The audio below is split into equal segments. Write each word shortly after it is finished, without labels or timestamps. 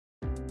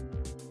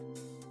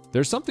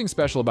There's something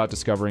special about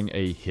discovering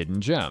a hidden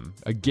gem,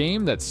 a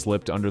game that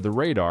slipped under the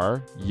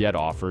radar, yet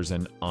offers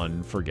an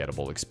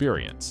unforgettable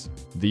experience.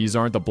 These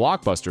aren't the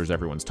blockbusters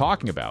everyone's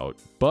talking about,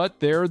 but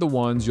they're the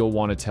ones you'll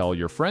want to tell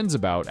your friends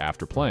about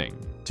after playing.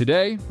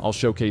 Today, I'll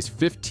showcase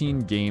 15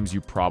 games you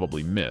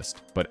probably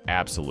missed, but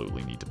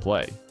absolutely need to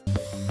play.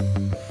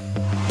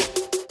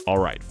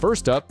 Alright,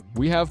 first up,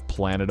 we have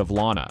Planet of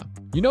Lana.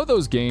 You know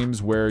those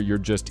games where you're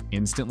just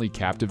instantly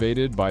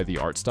captivated by the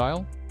art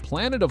style?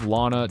 Planet of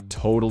Lana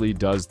totally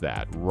does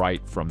that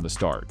right from the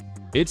start.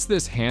 It's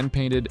this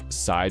hand-painted,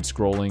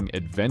 side-scrolling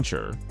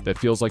adventure that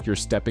feels like you're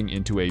stepping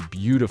into a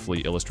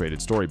beautifully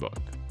illustrated storybook.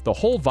 The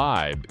whole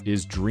vibe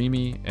is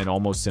dreamy and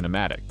almost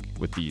cinematic,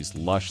 with these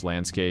lush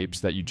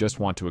landscapes that you just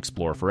want to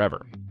explore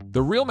forever.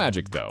 The real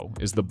magic, though,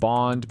 is the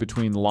bond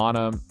between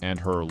Lana and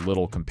her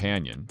little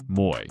companion,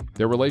 Moi.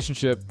 Their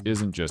relationship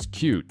isn't just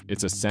cute,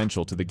 it's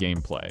essential to the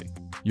gameplay.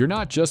 You're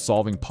not just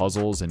solving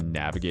puzzles and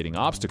navigating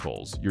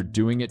obstacles, you're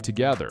doing it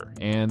together,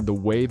 and the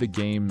way the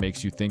game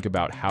makes you think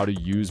about how to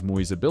use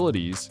Moi's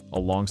abilities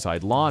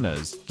alongside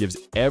Lana's gives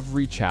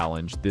every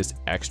challenge this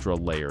extra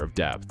layer of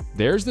depth.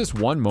 There's this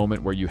one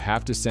moment where you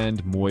have to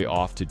send Moi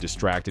off to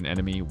distract an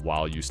enemy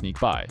while you sneak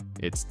by.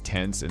 It's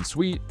tense and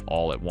sweet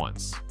all at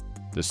once.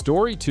 The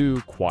story, too,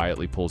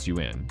 quietly pulls you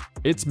in.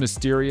 It's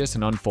mysterious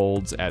and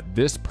unfolds at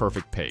this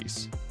perfect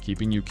pace,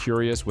 keeping you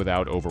curious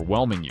without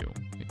overwhelming you.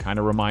 It kind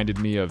of reminded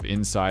me of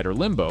Inside or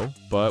Limbo,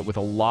 but with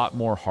a lot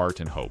more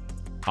heart and hope.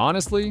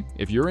 Honestly,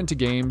 if you're into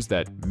games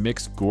that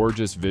mix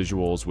gorgeous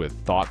visuals with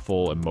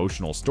thoughtful,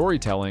 emotional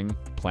storytelling,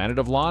 Planet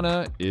of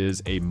Lana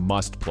is a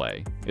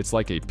must-play. It's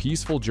like a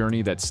peaceful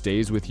journey that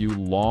stays with you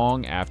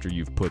long after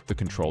you've put the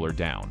controller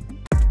down.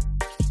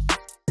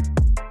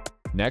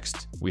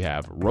 Next, we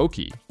have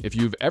Roki. If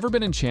you've ever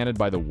been enchanted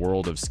by the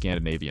world of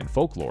Scandinavian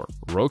folklore,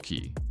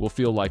 Roki will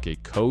feel like a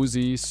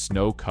cozy,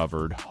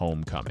 snow-covered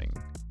homecoming.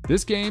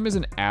 This game is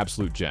an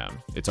absolute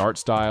gem. Its art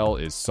style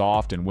is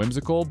soft and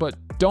whimsical, but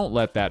don't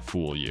let that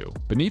fool you.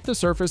 Beneath the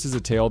surface is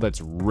a tale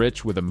that's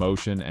rich with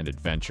emotion and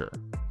adventure.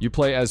 You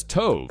play as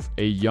Tove,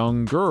 a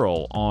young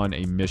girl on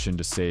a mission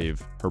to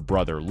save her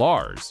brother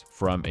Lars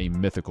from a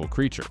mythical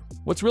creature.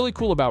 What's really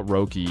cool about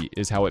Roki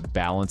is how it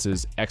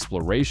balances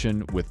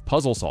exploration with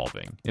puzzle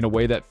solving in a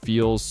way that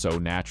feels so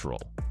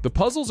natural. The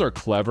puzzles are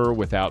clever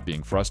without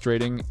being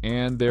frustrating,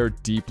 and they're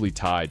deeply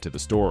tied to the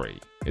story.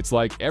 It's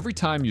like every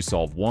time you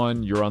solve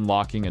one, you're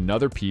unlocking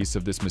another piece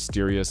of this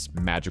mysterious,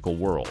 magical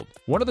world.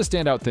 One of the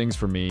standout things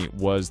for me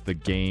was the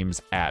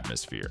game's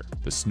atmosphere.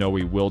 The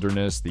snowy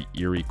wilderness, the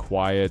eerie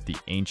quiet, the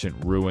ancient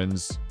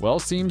ruins. Well,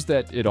 seems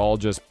that it all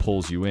just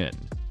pulls you in.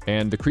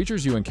 And the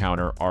creatures you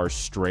encounter are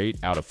straight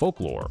out of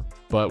folklore,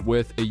 but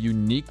with a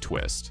unique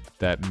twist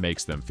that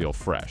makes them feel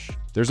fresh.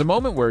 There's a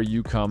moment where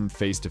you come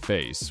face to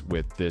face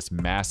with this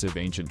massive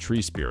ancient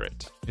tree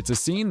spirit. It's a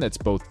scene that's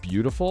both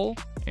beautiful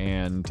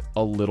and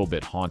a little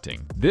bit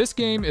haunting. This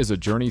game is a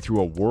journey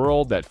through a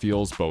world that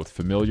feels both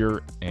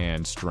familiar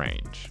and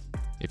strange.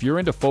 If you're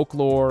into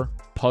folklore,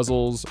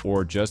 puzzles,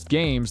 or just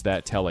games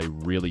that tell a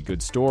really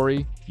good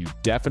story, you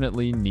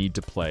definitely need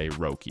to play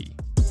Roki.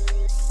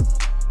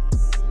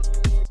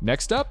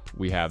 Next up,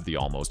 we have The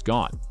Almost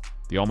Gone.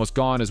 The Almost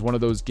Gone is one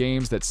of those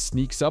games that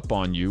sneaks up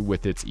on you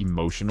with its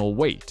emotional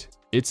weight.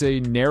 It's a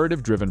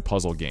narrative-driven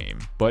puzzle game,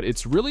 but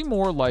it's really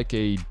more like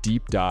a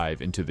deep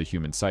dive into the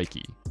human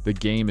psyche. The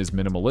game is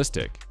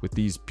minimalistic, with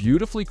these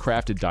beautifully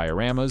crafted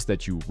dioramas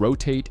that you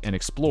rotate and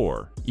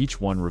explore, each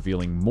one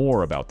revealing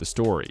more about the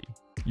story.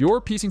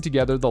 You're piecing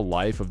together the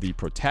life of the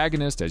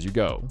protagonist as you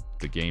go.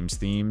 The game's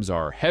themes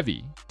are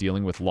heavy,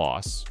 dealing with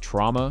loss,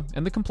 trauma,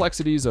 and the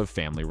complexities of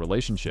family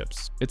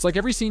relationships. It's like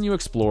every scene you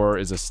explore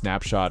is a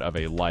snapshot of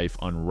a life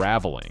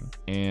unraveling,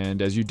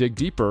 and as you dig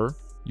deeper,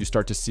 you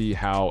start to see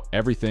how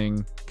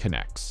everything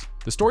connects.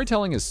 The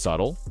storytelling is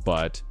subtle,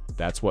 but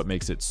that's what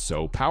makes it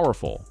so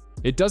powerful.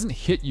 It doesn't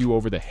hit you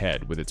over the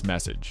head with its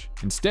message.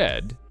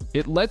 Instead,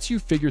 it lets you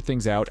figure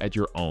things out at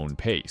your own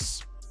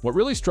pace. What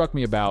really struck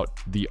me about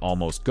The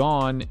Almost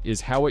Gone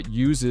is how it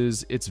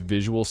uses its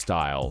visual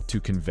style to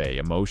convey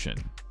emotion.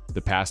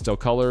 The pastel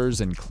colors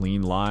and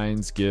clean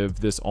lines give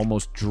this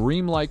almost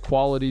dreamlike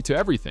quality to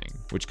everything,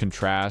 which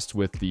contrasts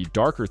with the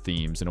darker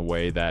themes in a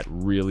way that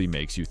really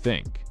makes you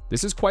think.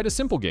 This is quite a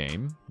simple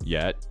game,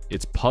 yet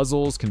its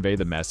puzzles convey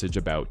the message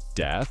about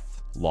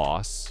death,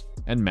 loss,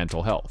 and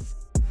mental health.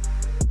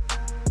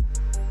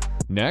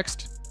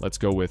 Next, let's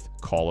go with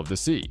Call of the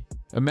Sea.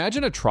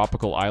 Imagine a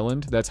tropical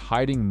island that's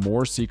hiding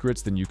more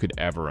secrets than you could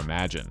ever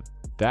imagine.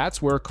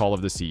 That's where Call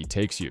of the Sea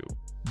takes you.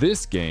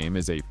 This game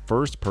is a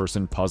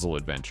first-person puzzle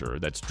adventure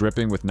that's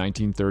dripping with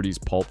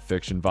 1930s pulp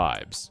fiction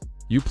vibes.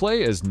 You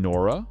play as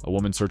Nora, a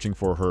woman searching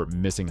for her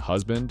missing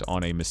husband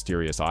on a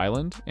mysterious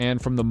island,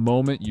 and from the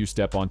moment you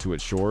step onto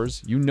its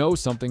shores, you know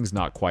something's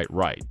not quite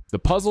right. The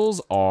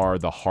puzzles are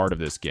the heart of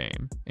this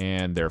game,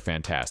 and they're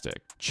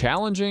fantastic.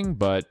 Challenging,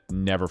 but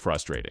never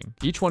frustrating.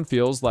 Each one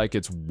feels like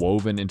it's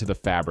woven into the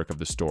fabric of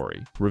the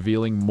story,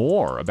 revealing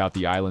more about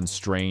the island's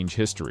strange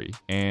history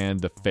and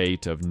the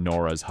fate of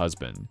Nora's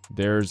husband.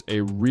 There's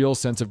a real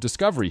sense of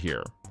discovery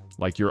here.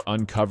 like you're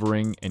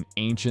uncovering an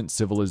ancient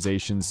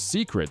civilization's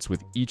secrets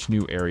with each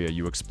new area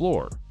you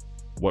explore.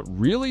 What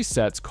really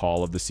sets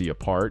Call of the Sea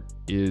apart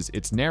is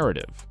its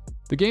narrative.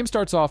 The game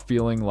starts off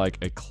feeling like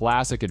a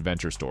classic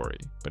adventure story,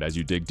 but as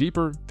you dig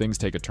deeper, things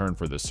take a turn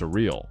for the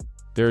surreal.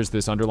 There's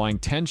this underlying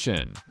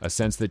tension, a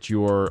sense that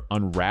you're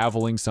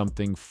unraveling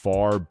something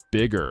far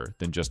bigger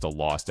than just a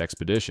lost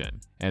expedition.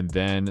 And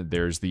then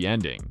there's the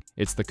ending.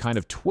 It's the kind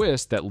of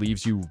twist that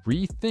leaves you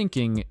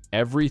rethinking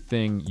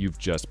everything you've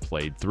just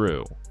played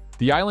through.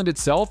 The island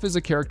itself is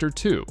a character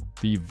too.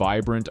 The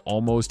vibrant,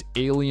 almost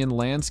alien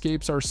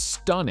landscapes are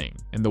stunning,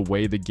 and the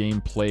way the game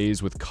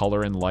plays with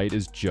color and light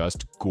is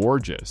just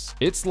gorgeous.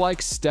 It's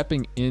like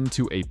stepping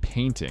into a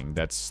painting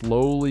that's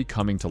slowly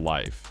coming to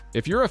life.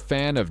 If you're a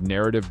fan of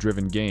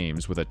narrative-driven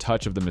games with a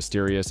touch of the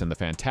mysterious and the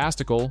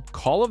fantastical,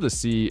 Call of the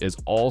Sea is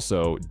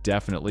also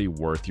definitely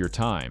worth your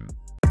time.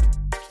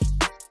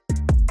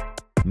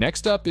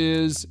 Next up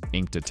is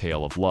Inked a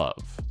Tale of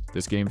Love.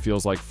 This game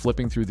feels like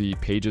flipping through the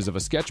pages of a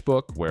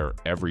sketchbook where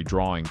every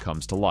drawing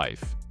comes to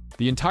life.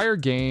 The entire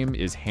game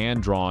is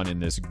hand-drawn in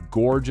this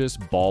gorgeous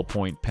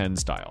ballpoint pen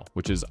style,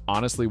 which is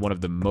honestly one of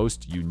the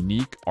most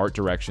unique art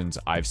directions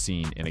I've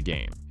seen in a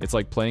game. It's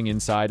like playing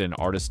inside an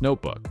artist's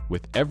notebook,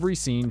 with every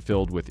scene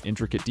filled with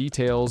intricate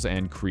details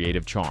and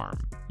creative charm.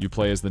 You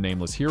play as the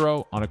nameless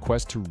hero on a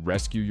quest to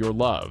rescue your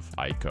love,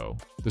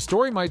 Aiko. The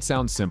story might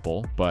sound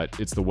simple, but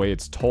it's the way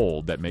it's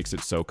told that makes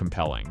it so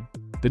compelling.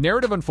 The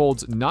narrative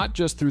unfolds not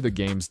just through the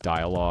game's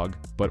dialogue,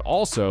 but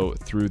also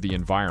through the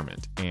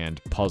environment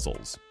and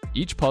puzzles.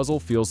 Each puzzle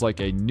feels like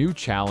a new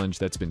challenge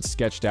that's been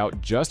sketched out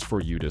just for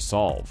you to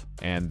solve,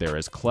 and they're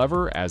as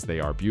clever as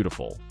they are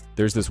beautiful.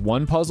 There's this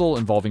one puzzle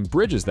involving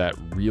bridges that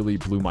really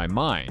blew my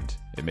mind.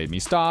 It made me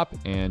stop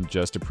and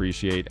just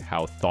appreciate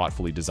how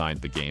thoughtfully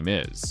designed the game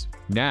is.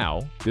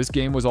 Now, this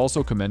game was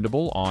also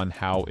commendable on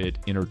how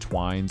it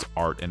intertwines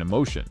art and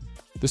emotion.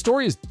 The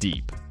story is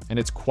deep, and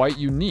it's quite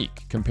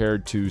unique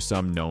compared to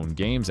some known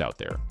games out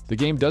there. The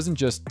game doesn't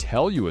just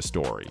tell you a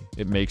story,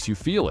 it makes you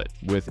feel it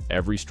with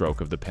every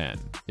stroke of the pen.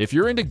 If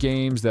you're into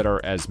games that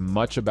are as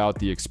much about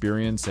the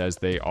experience as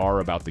they are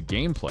about the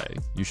gameplay,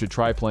 you should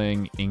try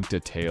playing Inked a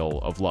Tale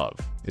of Love.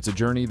 It's a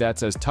journey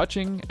that's as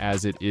touching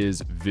as it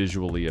is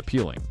visually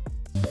appealing.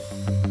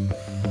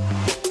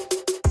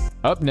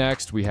 Up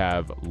next, we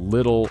have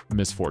Little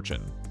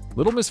Misfortune.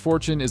 Little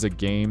Misfortune is a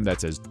game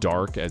that's as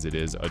dark as it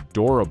is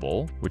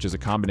adorable, which is a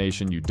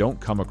combination you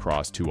don't come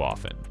across too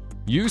often.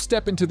 You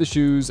step into the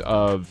shoes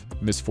of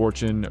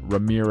Misfortune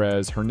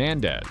Ramirez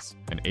Hernandez,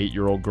 an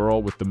 8-year-old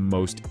girl with the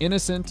most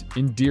innocent,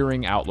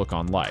 endearing outlook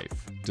on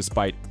life,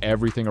 despite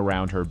everything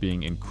around her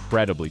being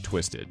incredibly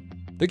twisted.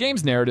 The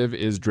game's narrative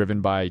is driven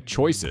by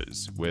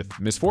choices, with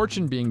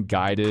Misfortune being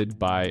guided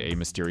by a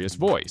mysterious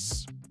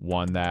voice.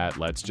 One that,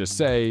 let's just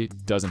say,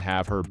 doesn't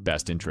have her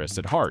best interests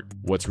at heart.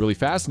 What's really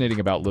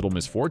fascinating about Little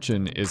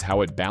Misfortune is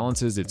how it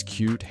balances its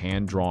cute,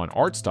 hand-drawn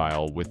art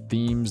style with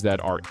themes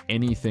that are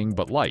anything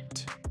but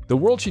light. The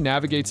world she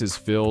navigates is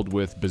filled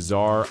with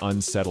bizarre,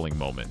 unsettling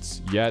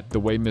moments, yet the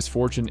way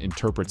Misfortune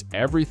interprets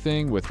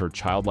everything with her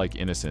childlike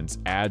innocence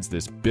adds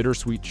this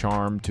bittersweet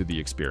charm to the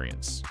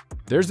experience.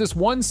 There's this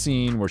one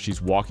scene where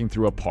she's walking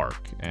through a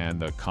park, and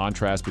the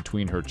contrast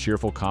between her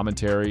cheerful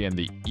commentary and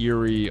the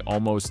eerie,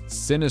 almost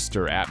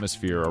sinister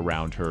atmosphere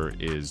around her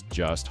is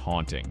just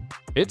haunting.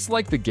 It's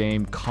like the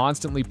game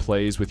constantly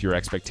plays with your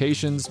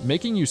expectations,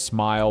 making you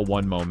smile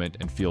one moment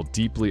and feel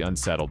deeply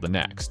unsettled the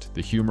next.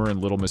 The humor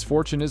in Little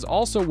Misfortune is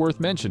also worth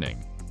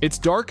mentioning. It's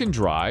dark and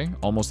dry,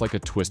 almost like a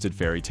twisted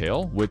fairy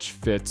tale, which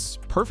fits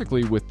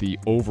perfectly with the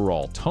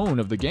overall tone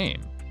of the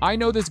game. I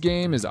know this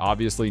game is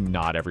obviously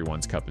not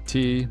everyone's cup of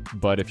tea,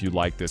 but if you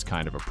like this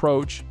kind of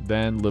approach,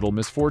 then Little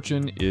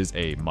Misfortune is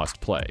a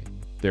must-play.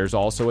 There's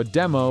also a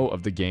demo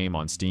of the game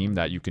on Steam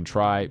that you can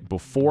try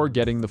before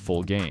getting the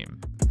full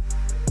game.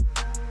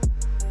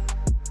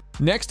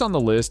 Next on the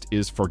list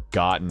is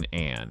Forgotten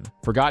Anne.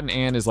 Forgotten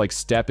Anne is like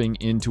stepping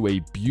into a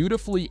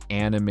beautifully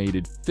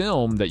animated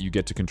film that you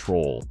get to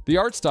control. The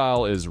art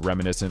style is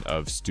reminiscent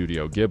of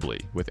Studio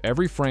Ghibli, with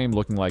every frame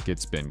looking like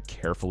it's been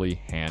carefully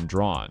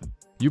hand-drawn.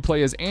 You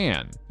play as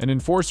Anne, an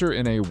enforcer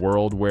in a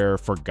world where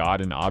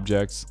forgotten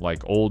objects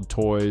like old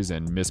toys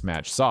and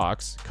mismatched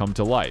socks come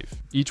to life,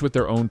 each with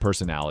their own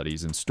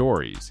personalities and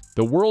stories.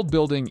 The world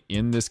building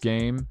in this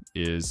game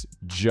is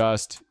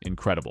just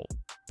incredible.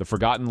 The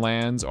Forgotten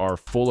Lands are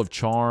full of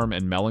charm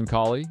and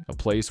melancholy, a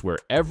place where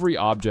every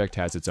object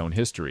has its own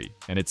history,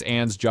 and it's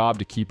Anne's job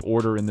to keep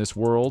order in this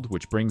world,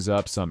 which brings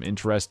up some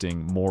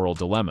interesting moral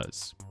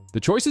dilemmas. The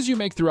choices you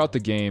make throughout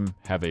the game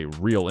have a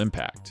real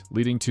impact,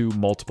 leading to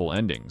multiple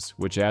endings,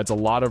 which adds a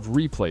lot of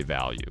replay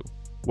value.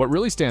 What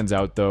really stands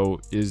out, though,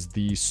 is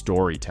the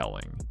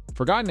storytelling.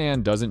 Forgotten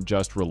Anne doesn't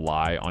just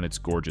rely on its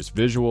gorgeous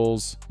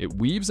visuals, it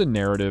weaves a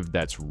narrative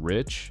that's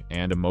rich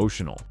and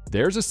emotional.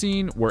 There's a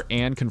scene where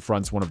Anne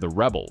confronts one of the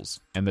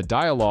rebels, and the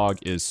dialogue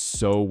is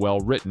so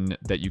well written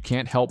that you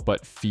can't help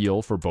but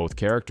feel for both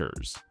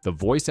characters. The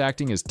voice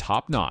acting is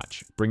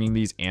top-notch, bringing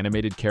these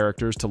animated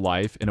characters to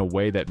life in a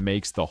way that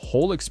makes the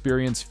whole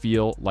experience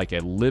feel like a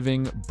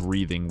living,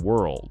 breathing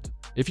world.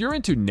 If you're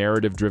into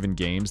narrative-driven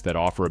games that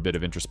offer a bit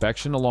of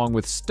introspection along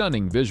with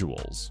stunning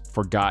visuals,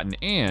 Forgotten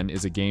Anne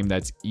is a game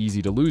that's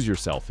easy to lose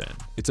yourself in.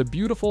 It's a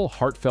beautiful,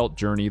 heartfelt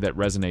journey that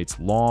resonates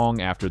long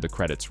after the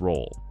credits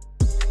roll.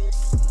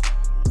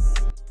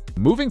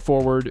 Moving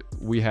forward,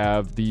 we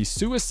have The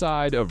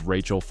Suicide of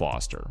Rachel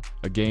Foster,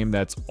 a game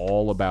that's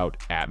all about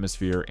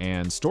atmosphere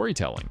and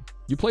storytelling.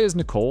 You play as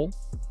Nicole,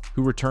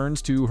 who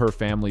returns to her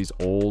family's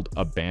old,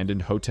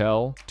 abandoned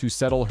hotel to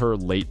settle her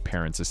late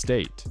parents'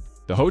 estate.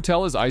 The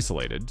hotel is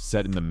isolated,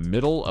 set in the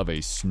middle of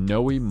a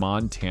snowy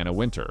Montana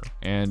winter,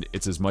 and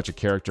it's as much a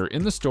character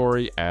in the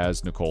story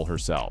as Nicole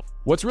herself.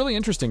 What's really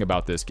interesting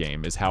about this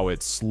game is how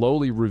it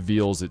slowly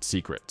reveals its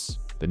secrets.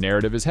 The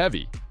narrative is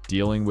heavy,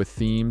 dealing with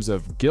themes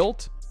of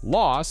guilt,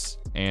 loss,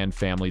 and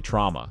family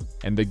trauma.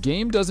 And the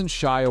game doesn't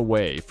shy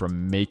away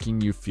from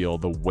making you feel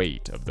the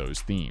weight of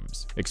those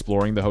themes.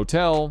 Exploring the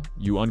hotel,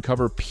 you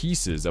uncover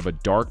pieces of a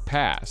dark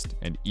past,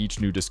 and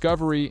each new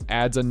discovery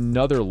adds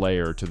another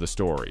layer to the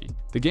story.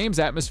 The game's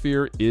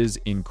atmosphere is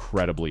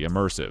incredibly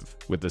immersive,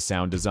 with the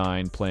sound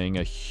design playing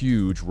a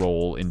huge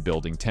role in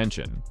building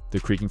tension. The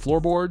creaking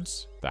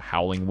floorboards, the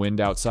howling wind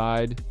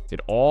outside,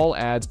 it all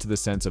adds to the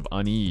sense of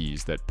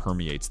unease that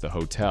permeates the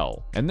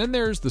hotel. And then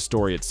there's the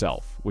story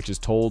itself, which is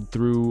told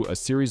through a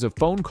series of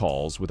phone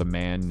calls with a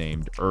man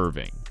named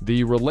Irving.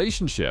 The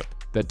relationship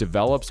that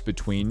develops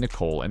between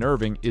Nicole and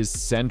Irving is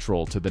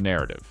central to the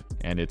narrative,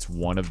 and it's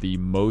one of the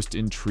most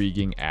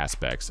intriguing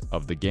aspects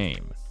of the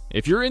game.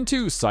 If you're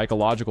into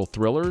psychological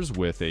thrillers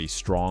with a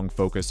strong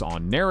focus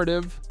on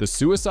narrative, The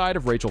Suicide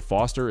of Rachel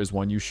Foster is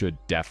one you should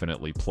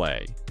definitely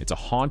play. It's a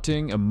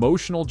haunting,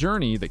 emotional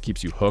journey that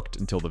keeps you hooked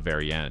until the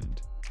very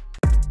end.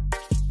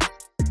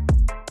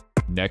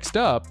 Next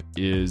up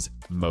is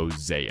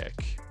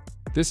Mosaic.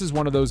 This is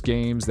one of those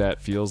games that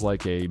feels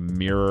like a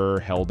mirror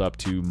held up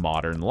to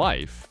modern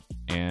life,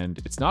 and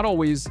it's not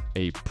always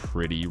a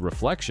pretty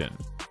reflection.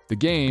 The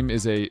game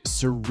is a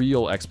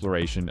surreal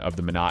exploration of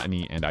the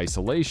monotony and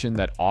isolation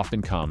that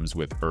often comes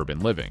with urban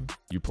living.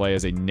 You play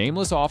as a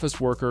nameless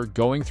office worker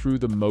going through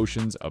the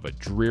motions of a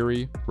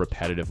dreary,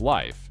 repetitive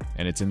life,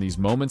 and it's in these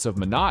moments of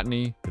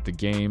monotony that the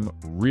game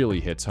really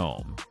hits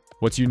home.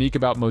 What's unique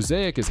about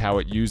Mosaic is how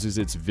it uses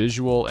its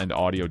visual and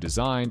audio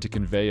design to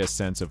convey a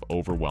sense of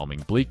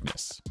overwhelming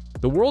bleakness.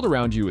 The world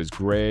around you is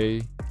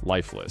gray,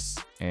 lifeless,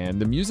 and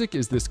the music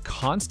is this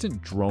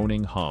constant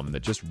droning hum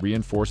that just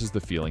reinforces the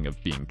feeling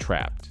of being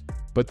trapped.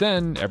 But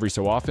then, every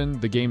so often,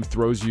 the game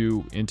throws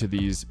you into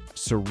these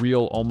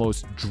surreal,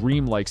 almost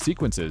dreamlike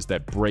sequences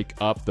that break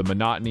up the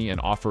monotony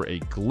and offer a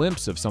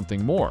glimpse of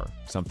something more,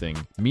 something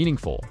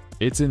meaningful.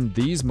 It's in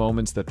these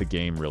moments that the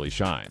game really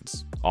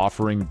shines,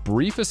 offering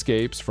brief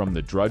escapes from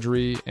the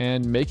drudgery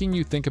and making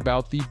you think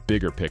about the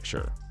bigger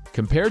picture.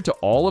 Compared to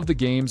all of the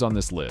games on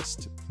this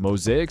list,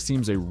 Mosaic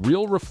seems a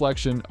real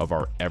reflection of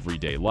our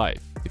everyday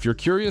life. If you're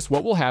curious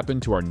what will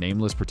happen to our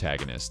nameless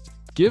protagonist,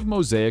 give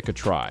Mosaic a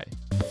try.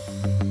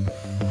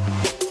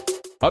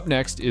 Up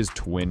next is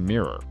Twin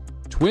Mirror.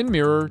 Twin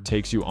Mirror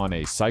takes you on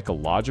a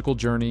psychological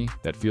journey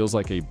that feels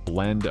like a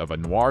blend of a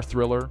noir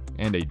thriller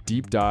and a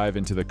deep dive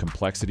into the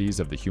complexities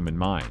of the human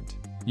mind.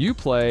 You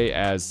play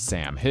as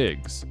Sam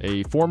Higgs,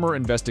 a former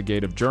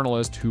investigative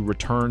journalist who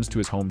returns to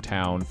his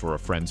hometown for a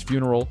friend's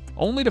funeral,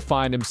 only to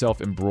find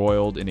himself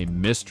embroiled in a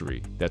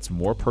mystery that's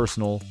more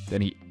personal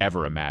than he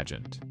ever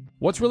imagined.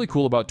 What's really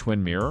cool about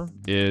Twin Mirror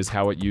is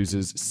how it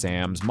uses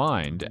Sam's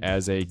mind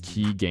as a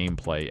key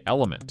gameplay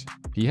element.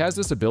 He has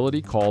this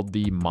ability called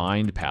the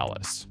Mind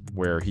Palace,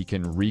 where he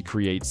can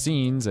recreate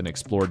scenes and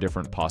explore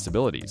different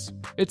possibilities.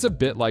 It's a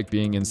bit like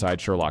being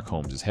inside Sherlock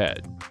Holmes'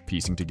 head,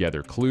 piecing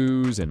together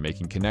clues and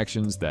making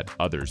connections that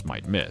others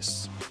might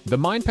miss. The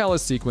Mind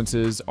Palace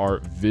sequences are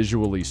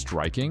visually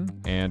striking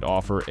and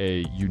offer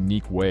a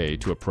unique way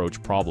to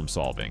approach problem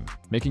solving,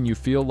 making you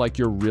feel like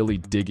you're really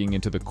digging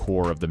into the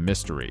core of the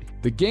mystery.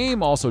 The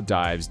game also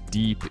dives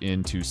deep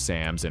into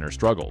Sam's inner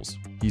struggles.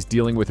 He's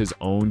dealing with his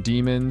own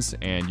demons,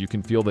 and you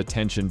can feel the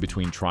tension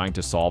between trying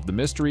to solve the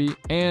mystery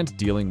and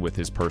dealing with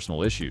his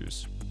personal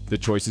issues. The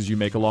choices you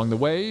make along the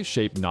way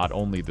shape not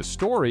only the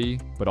story,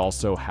 but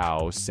also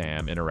how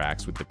Sam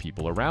interacts with the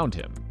people around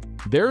him.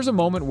 There's a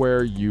moment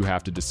where you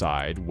have to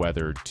decide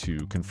whether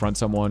to confront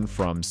someone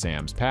from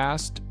Sam's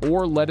past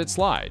or let it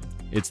slide.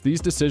 It's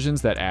these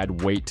decisions that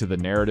add weight to the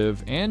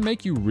narrative and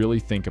make you really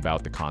think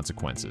about the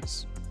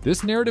consequences.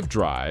 This narrative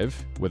drive,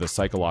 with a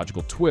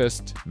psychological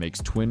twist, makes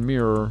Twin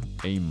Mirror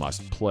a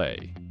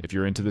must-play. If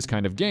you're into this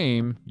kind of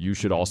game, you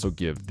should also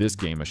give this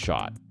game a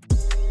shot.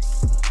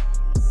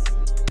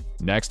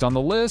 Next on the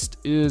list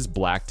is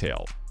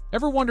Blacktail.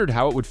 Ever wondered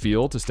how it would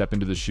feel to step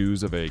into the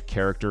shoes of a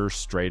character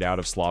straight out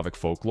of Slavic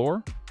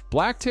folklore?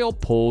 Blacktail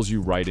pulls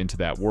you right into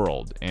that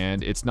world,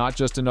 and it's not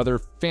just another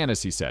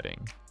fantasy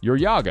setting. You're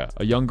Yaga,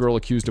 a young girl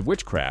accused of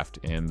witchcraft,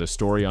 and the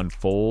story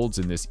unfolds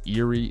in this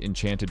eerie,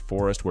 enchanted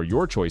forest where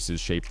your choices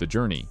shape the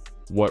journey.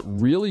 What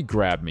really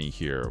grabbed me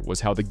here was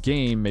how the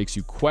game makes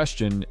you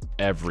question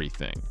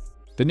everything.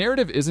 The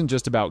narrative isn't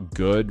just about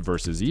good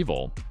versus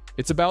evil,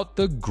 It's about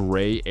the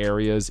gray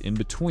areas in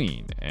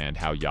between and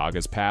how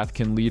Yaga's path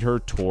can lead her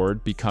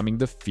toward becoming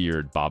the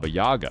feared Baba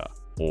Yaga,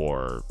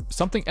 or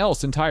something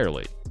else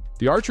entirely.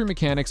 The archery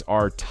mechanics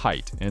are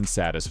tight and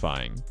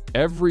satisfying.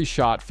 Every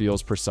shot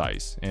feels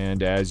precise,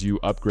 and as you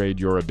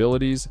upgrade your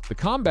abilities, the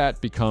combat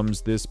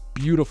becomes this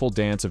beautiful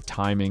dance of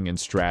timing and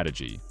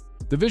strategy.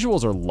 The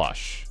visuals are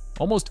lush,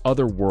 almost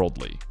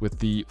otherworldly, with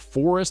the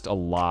forest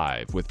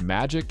alive with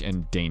magic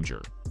and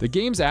danger. The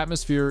game's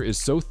atmosphere is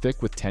so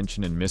thick with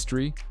tension and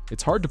mystery,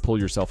 it's hard to pull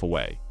yourself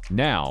away.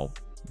 Now,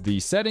 the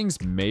settings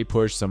may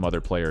push some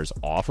other players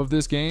off of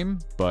this game,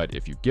 but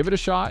if you give it a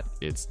shot,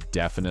 it's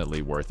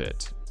definitely worth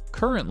it.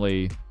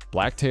 Currently,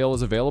 Blacktail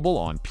is available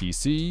on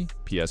PC,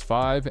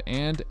 PS5,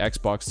 and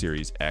Xbox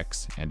Series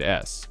X and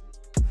S.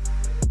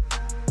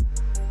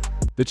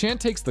 The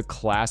Chant takes the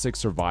classic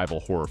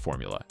survival horror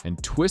formula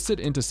and twists it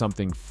into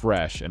something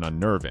fresh and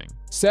unnerving.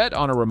 Set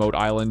on a remote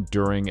island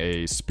during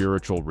a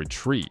spiritual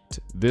retreat,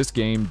 this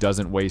game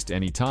doesn't waste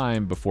any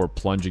time before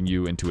plunging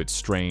you into its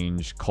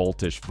strange,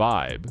 cultish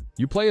vibe.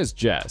 You play as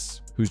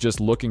Jess, who's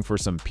just looking for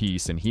some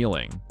peace and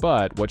healing,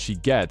 but what she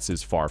gets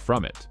is far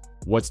from it.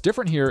 What's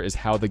different here is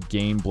how the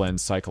game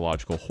blends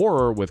psychological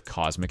horror with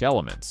cosmic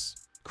elements,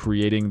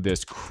 creating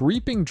this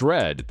creeping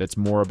dread that's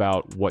more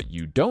about what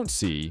you don't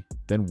see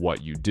than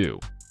what you do.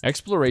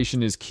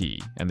 Exploration is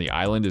key, and the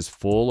island is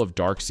full of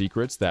dark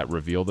secrets that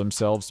reveal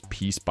themselves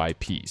piece by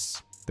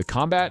piece. The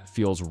combat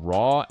feels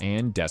raw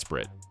and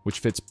desperate, which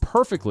fits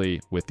perfectly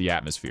with the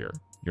atmosphere.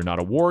 You're not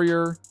a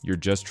warrior, you're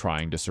just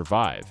trying to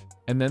survive.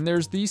 And then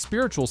there's the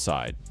spiritual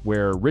side,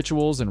 where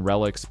rituals and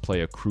relics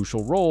play a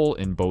crucial role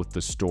in both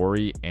the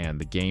story and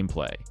the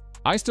gameplay.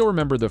 I still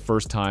remember the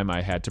first time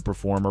I had to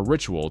perform a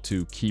ritual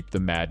to keep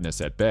the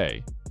madness at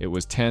bay. It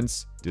was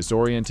tense,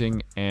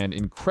 disorienting, and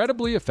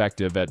incredibly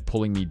effective at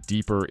pulling me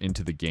deeper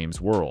into the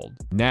game's world.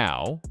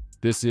 Now,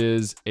 this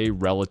is a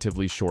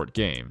relatively short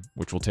game,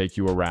 which will take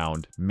you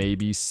around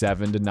maybe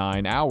 7 to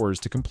 9 hours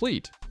to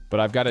complete. But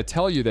I've got to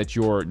tell you that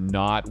you're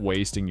not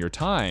wasting your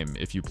time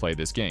if you play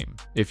this game.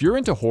 If you're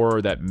into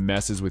horror that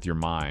messes with your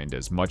mind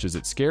as much as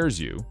it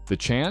scares you, The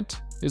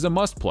Chant is a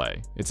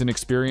must-play. It's an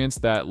experience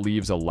that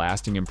leaves a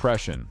lasting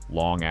impression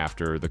long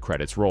after the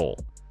credits roll.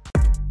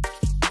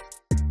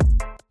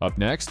 Up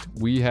next,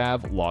 we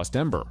have Lost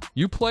Ember.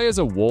 You play as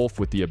a wolf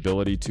with the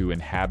ability to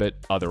inhabit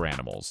other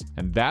animals,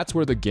 and that's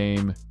where the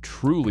game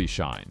truly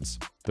shines.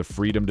 The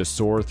freedom to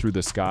soar through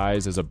the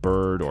skies as a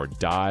bird or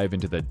dive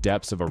into the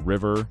depths of a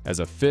river as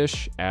a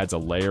fish adds a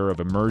layer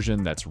of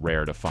immersion that's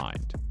rare to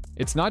find.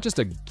 It's not just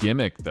a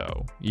gimmick,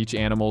 though. Each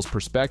animal's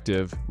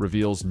perspective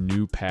reveals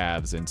new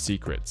paths and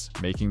secrets,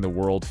 making the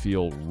world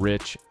feel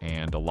rich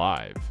and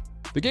alive.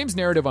 The game's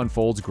narrative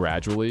unfolds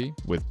gradually,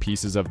 with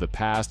pieces of the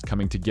past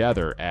coming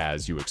together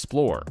as you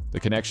explore. The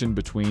connection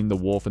between the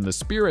wolf and the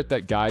spirit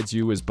that guides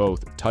you is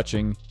both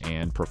touching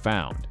and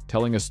profound,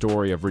 telling a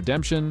story of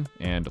redemption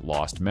and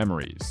lost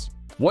memories.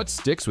 What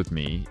sticks with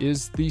me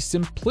is the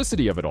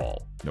simplicity of it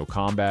all. No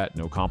combat,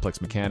 no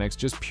complex mechanics,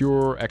 just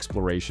pure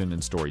exploration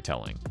and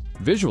storytelling.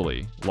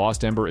 Visually,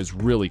 Lost Ember is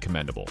really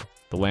commendable.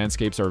 The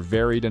landscapes are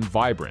varied and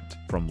vibrant,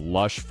 from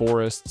lush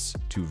forests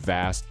to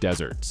vast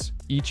deserts,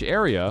 each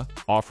area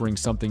offering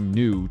something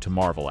new to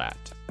marvel at.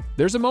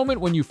 There's a moment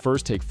when you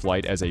first take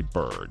flight as a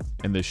bird,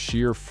 and the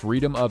sheer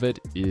freedom of it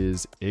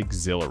is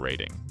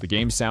exhilarating. The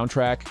game's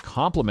soundtrack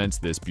complements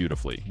this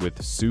beautifully,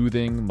 with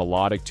soothing,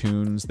 melodic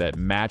tunes that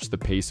match the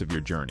pace of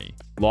your journey.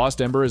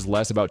 Lost Ember is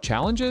less about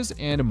challenges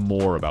and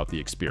more about the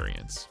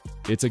experience.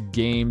 It's a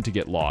game to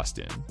get lost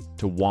in,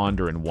 to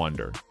wander and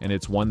wonder, and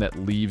it's one that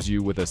leaves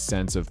you with a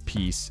sense of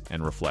peace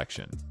and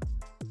reflection.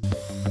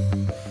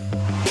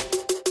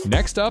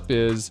 Next up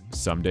is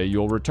Someday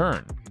You'll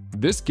Return.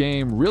 This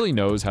game really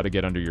knows how to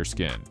get under your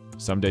skin.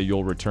 Someday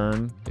You'll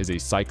Return is a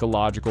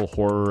psychological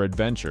horror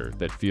adventure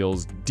that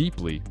feels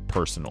deeply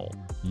personal.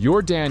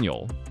 You're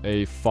Daniel,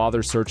 a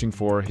father searching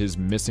for his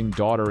missing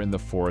daughter in the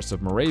forests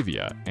of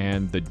Moravia,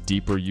 and the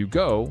deeper you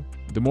go,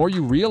 the more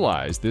you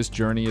realize this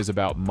journey is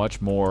about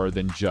much more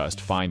than just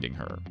finding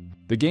her.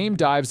 The game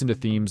dives into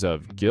themes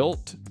of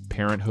guilt,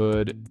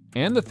 parenthood,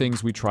 and the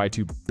things we try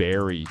to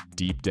bury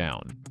deep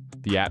down.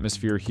 The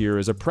atmosphere here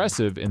is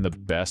oppressive in the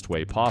best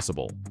way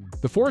possible.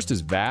 The forest is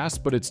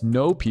vast, but it's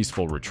no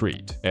peaceful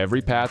retreat.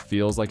 Every path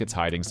feels like it's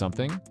hiding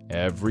something.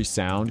 Every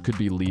sound could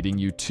be leading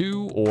you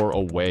to or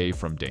away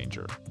from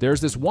danger. There's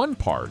this one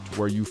part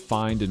where you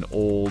find an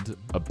old,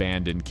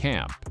 abandoned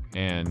camp,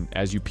 and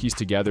as you piece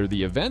together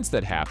the events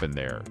that happen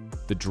there,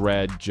 the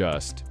dread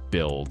just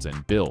builds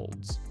and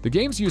builds. The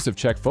game's use of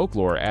Czech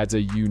folklore adds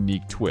a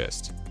unique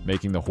twist,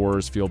 making the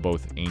horrors feel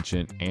both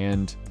ancient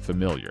and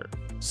familiar.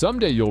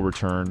 Someday You'll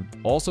Return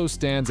also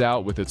stands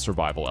out with its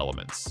survival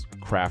elements.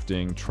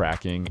 Crafting,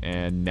 tracking,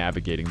 and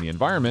navigating the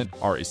environment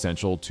are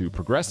essential to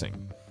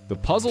progressing. The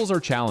puzzles are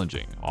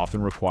challenging,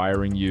 often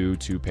requiring you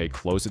to pay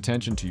close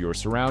attention to your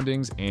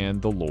surroundings and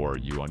the lore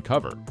you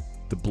uncover.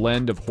 The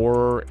blend of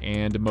horror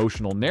and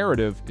emotional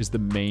narrative is the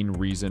main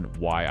reason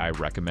why I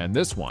recommend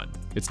this one.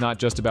 It's not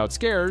just about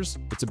scares,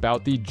 it's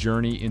about the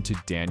journey into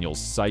Daniel's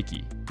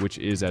psyche, which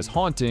is as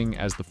haunting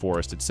as the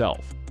forest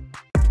itself.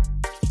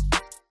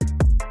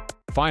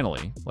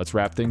 Finally, let's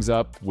wrap things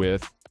up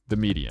with The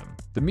Medium.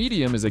 The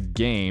Medium is a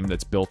game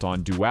that's built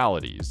on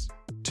dualities,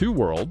 two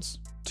worlds,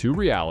 two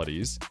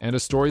realities, and a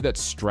story that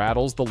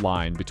straddles the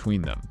line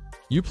between them.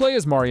 You play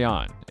as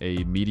Marianne,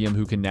 a medium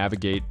who can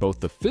navigate both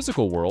the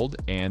physical world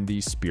and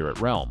the spirit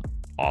realm,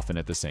 often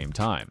at the same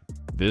time.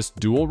 This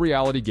dual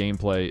reality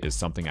gameplay is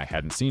something I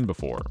hadn't seen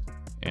before.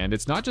 And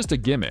it's not just a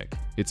gimmick,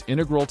 it's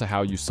integral to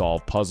how you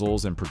solve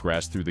puzzles and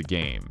progress through the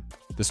game.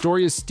 The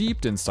story is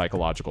steeped in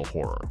psychological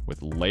horror,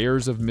 with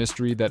layers of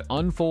mystery that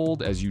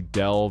unfold as you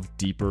delve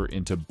deeper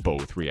into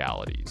both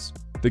realities.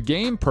 The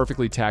game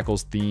perfectly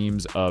tackles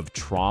themes of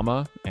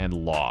trauma and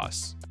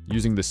loss,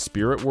 using the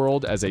spirit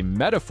world as a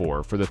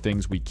metaphor for the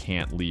things we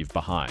can't leave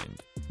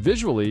behind.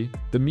 Visually,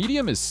 The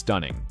Medium is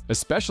stunning,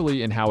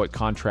 especially in how it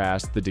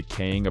contrasts the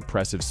decaying,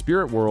 oppressive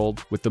spirit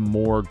world with the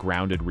more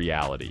grounded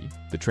reality.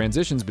 The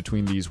transitions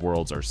between these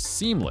worlds are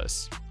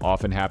seamless,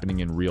 often happening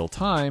in real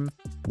time,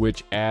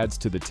 which adds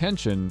to the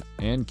tension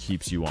and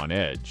keeps you on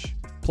edge.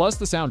 Plus,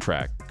 the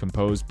soundtrack,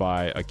 composed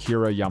by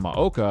Akira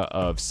Yamaoka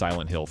of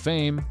Silent Hill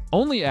fame,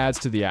 only adds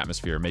to the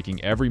atmosphere,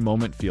 making every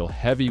moment feel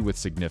heavy with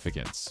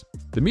significance.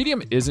 The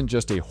Medium isn't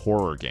just a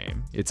horror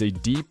game, it's a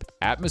deep,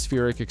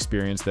 atmospheric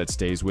experience that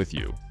stays with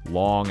you,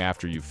 long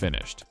after you've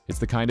finished. It's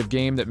the kind of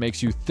game that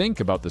makes you think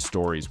about the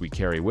stories we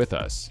carry with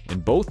us, in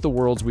both the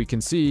worlds we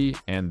can see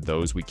and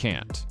those we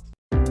can't.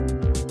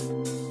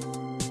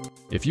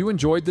 If you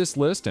enjoyed this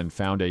list and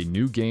found a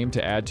new game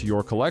to add to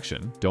your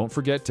collection, don't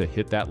forget to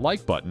hit that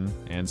like button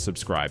and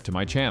subscribe to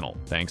my channel.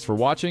 Thanks for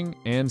watching,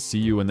 and see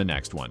you in the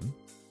next one.